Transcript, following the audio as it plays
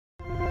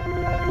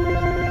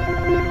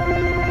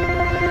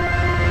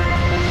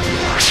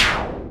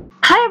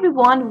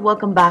everyone,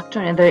 welcome back to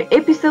another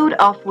episode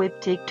of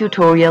Webtech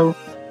Tutorial.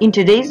 In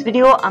today's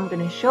video, I'm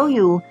going to show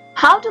you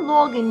how to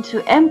log into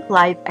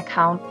EMPLive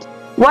account.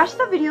 Watch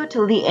the video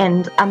till the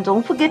end and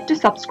don't forget to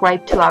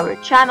subscribe to our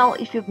channel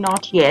if you've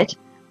not yet.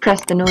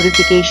 Press the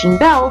notification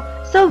bell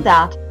so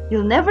that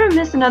you'll never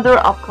miss another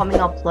upcoming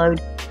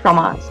upload from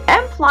us.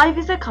 EMPLive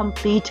is a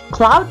complete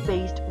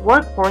cloud-based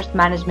workforce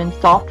management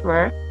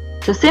software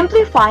to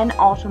simplify and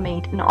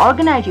automate an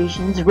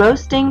organization's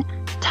roster,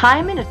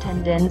 time and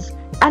attendance,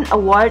 and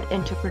award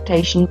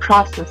interpretation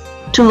process.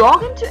 To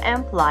log into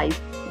EMPLive,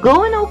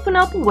 go and open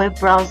up a web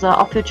browser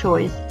of your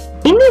choice.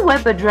 In the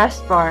web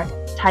address bar,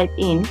 type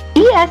in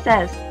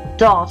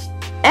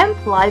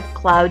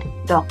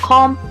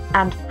ess.emplivecloud.com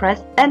and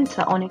press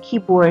enter on your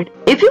keyboard.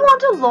 If you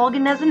want to log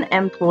in as an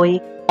employee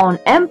on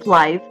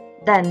EMPLive,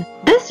 then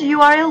this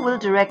URL will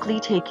directly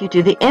take you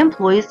to the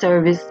employee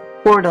service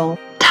portal.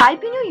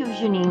 Type in your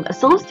username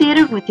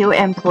associated with your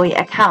employee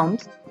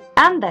account,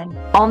 and then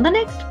on the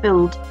next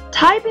field,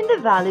 type in the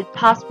valid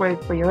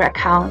password for your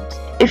account.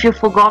 If you've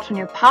forgotten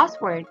your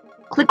password,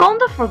 click on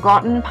the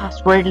forgotten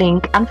password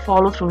link and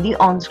follow through the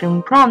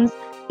on-screen prompts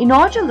in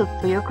order to look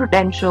for your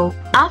credential.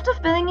 After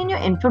filling in your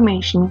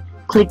information,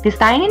 click the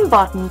sign in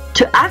button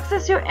to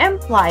access your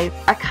EMPLive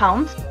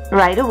account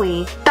right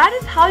away. That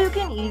is how you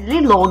can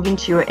easily log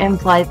into your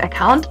EMPLive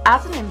account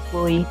as an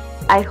employee.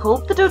 I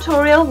hope the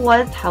tutorial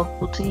was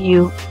helpful to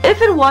you. If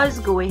it was,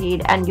 go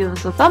ahead and give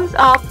us a thumbs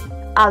up.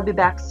 I'll be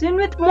back soon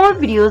with more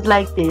videos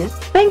like this.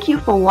 Thank you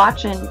for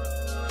watching.